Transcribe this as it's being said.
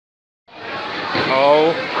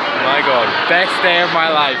Oh my god, best day of my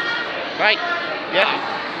life. Right, yeah.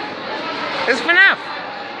 It's FNAF.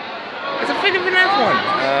 It's a freaking FNAF one.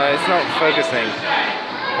 It's not focusing.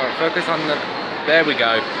 Alright, focus on the... There we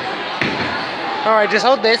go. Alright, just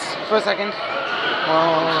hold this for a second.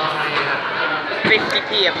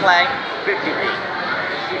 50p a play. 50p.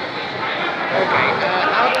 Okay,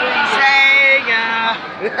 how do we... Sega!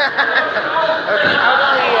 Okay, how do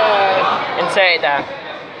we... Insert it down.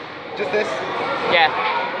 Just this? Yeah.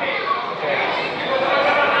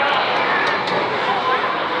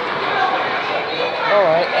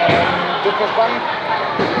 Alright, just press button.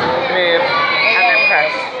 Move. And then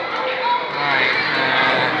press. Alright,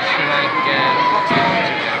 should I get...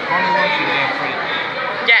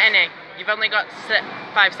 Get any. You've only got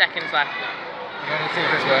 5 seconds left. Let's see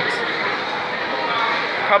if this works.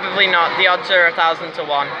 Probably not. The odds are 1,000 to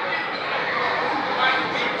 1.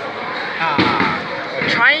 Okay.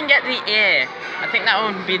 Try and get the ear. I think that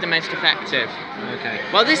one would be the most effective. Okay.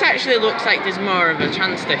 Well, this actually looks like there's more of a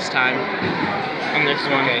chance this time on this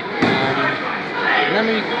one. Okay. Let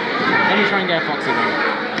me try and get a foxy one.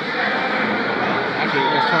 Actually,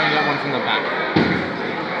 let's try and get one from the back.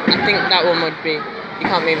 I think that one would be... You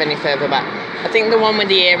can't move any further back. I think the one with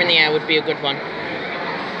the ear in the air would be a good one.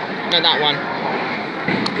 No, that one.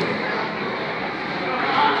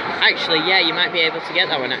 Actually, yeah, you might be able to get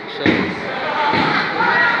that one, actually.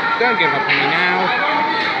 Don't give up on me now.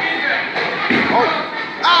 Oh!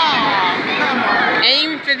 Ah! Come on!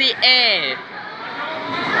 Aim for the ear.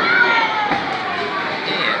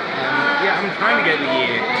 Yeah, I'm trying to get the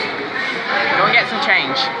ear. Go and get some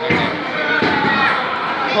change. Okay.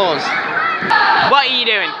 Pause. What are you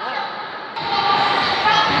doing?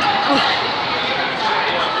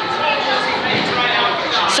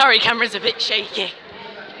 Sorry, camera's a bit shaky.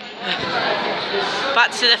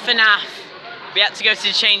 Back to the FNAF. We had to go to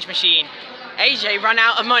the change machine. AJ ran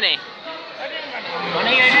out of money.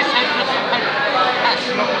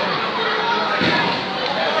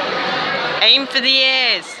 Aim for the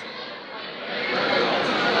ears.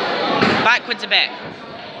 Backwards a bit.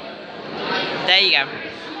 There you go.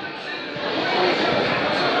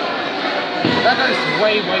 That goes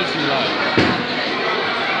way too low.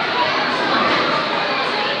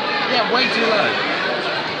 Yeah, way too low.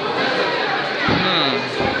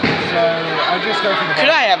 So I'll just go for the... Could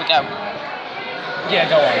I have a go? Yeah,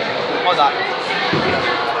 go on. What's that?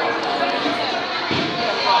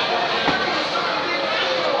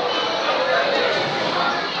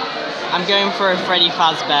 I'm going for a Freddy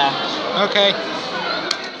Fazbear. Okay.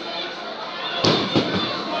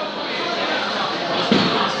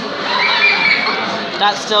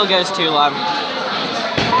 That still goes too low.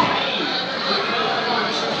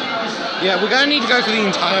 Yeah, we're going to need to go for the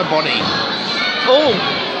entire body. Oh!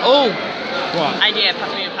 What? Idea,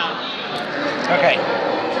 pass me a pound. Okay.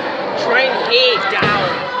 Try and hit it down.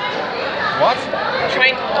 What?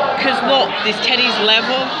 Because look, this teddy's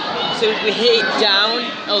level, so if we hit it down,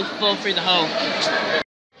 it'll fall through the hole.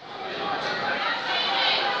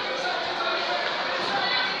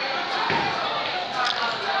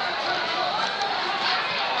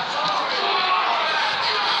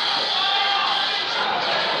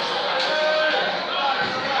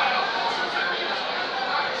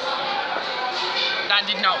 That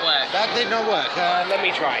did not work. That did not work. Let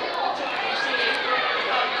me try.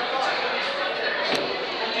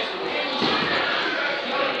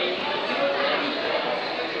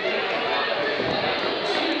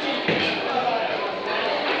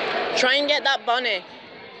 Try and get that bunny.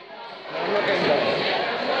 No, I'm not getting that.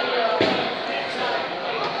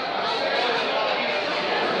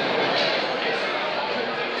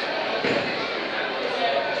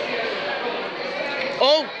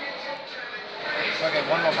 Oh! Okay,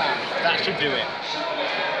 one more pound. That should do it.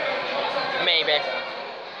 Maybe.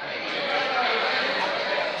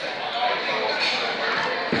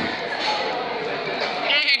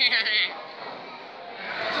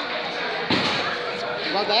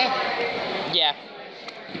 Right there? Yeah.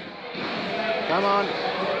 Come on.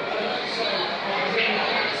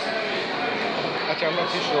 Actually, I'm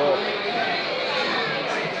not too sure.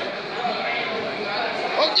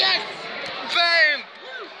 Oh, yes! Boom!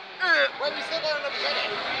 Wait, we still got another Freddy.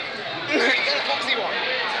 Get a foxy one.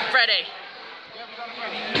 Freddy. Yeah, we got a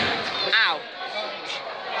Freddy. Ow.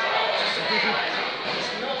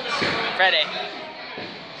 Freddy.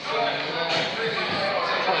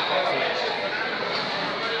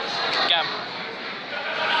 Go.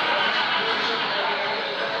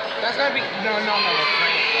 That's gonna be... No,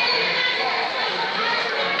 Freddy.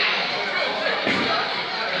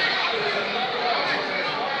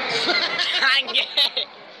 Hang it.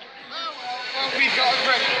 Oh, well, we've got a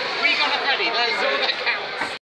Freddy.